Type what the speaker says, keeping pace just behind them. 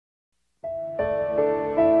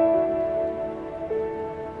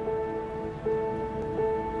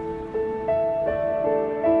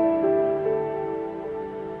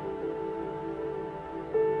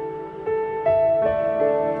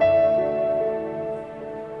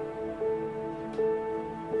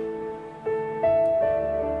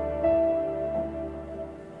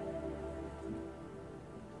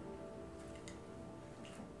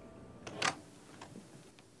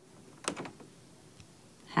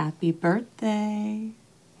Happy birthday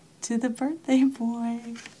to the birthday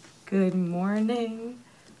boy. Good morning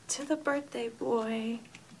to the birthday boy.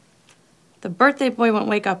 The birthday boy won't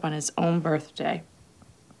wake up on his own birthday.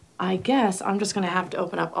 I guess I'm just gonna have to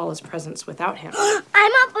open up all his presents without him.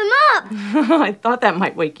 I'm up! I thought that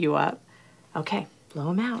might wake you up. Okay, blow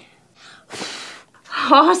him out.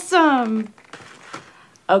 Awesome!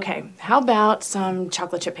 Okay, how about some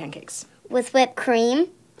chocolate chip pancakes? With whipped cream?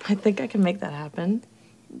 I think I can make that happen.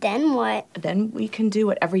 Then what? Then we can do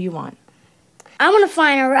whatever you want. I want to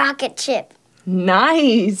find a rocket ship.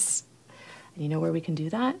 Nice! And you know where we can do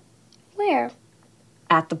that? Where?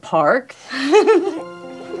 At the park.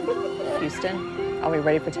 Houston, are we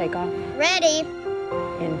ready for takeoff? Ready.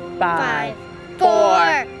 In 5,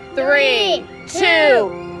 4, 3, 2,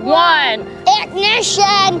 1.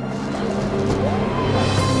 Ignition!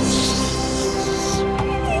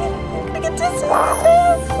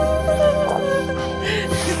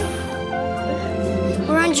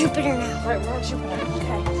 We're on Jupiter now. Right, we're on Jupiter.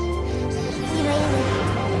 Okay.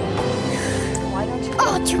 Why don't you?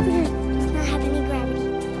 Oh, Jupiter does not have any gravity.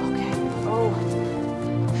 Okay. Oh.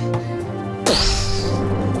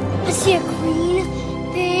 I see a green,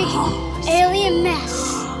 big alien mess.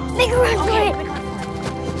 Make a run for it.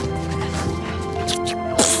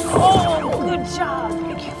 Oh, good job.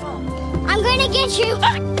 Be careful. I'm going to get you.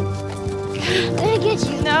 I'm going to get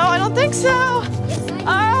you. No, I don't think so.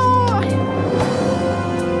 Oh.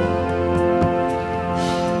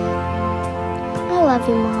 I love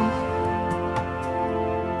you, Mom.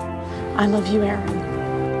 I love you, Aaron.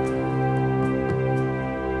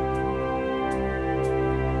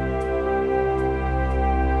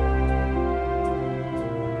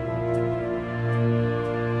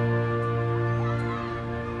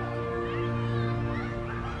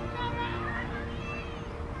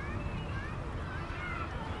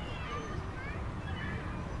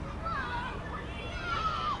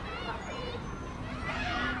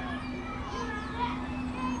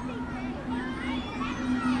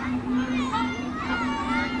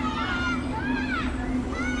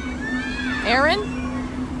 Aaron?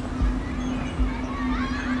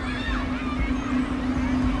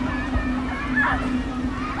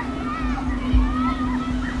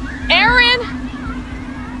 Aaron?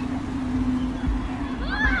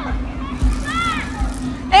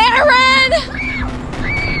 Aaron!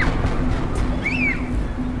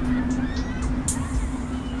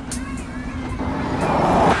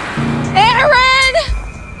 Aaron!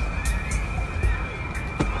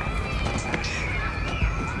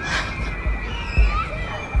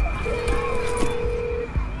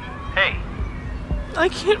 I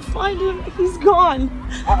can't find him. He's gone.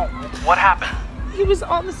 What happened? He was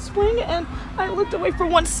on the swing and I looked away for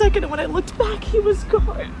 1 second and when I looked back, he was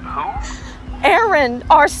gone. Who? Aaron,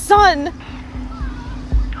 our son.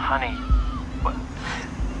 Honey,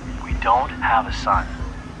 we don't have a son.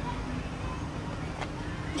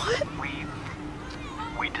 What?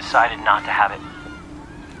 We decided not to have it.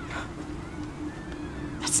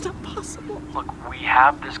 That's not possible. Look, we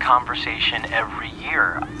have this conversation every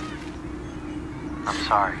year. I'm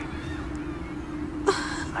sorry.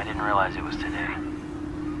 I didn't realize it was today.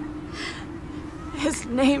 His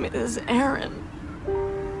name is Aaron.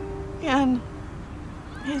 And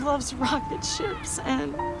he loves rocket ships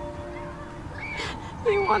and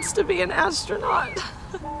he wants to be an astronaut.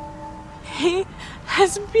 He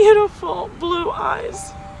has beautiful blue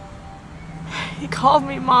eyes. He called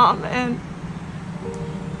me Mom and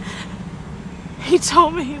he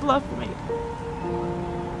told me he loved me.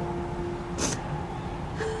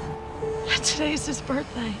 Today's his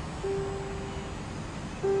birthday.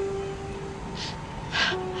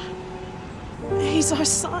 He's our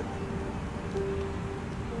son.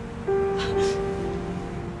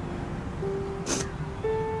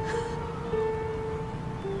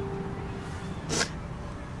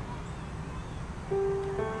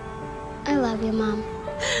 I love you, Mom.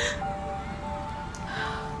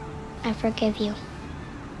 I forgive you.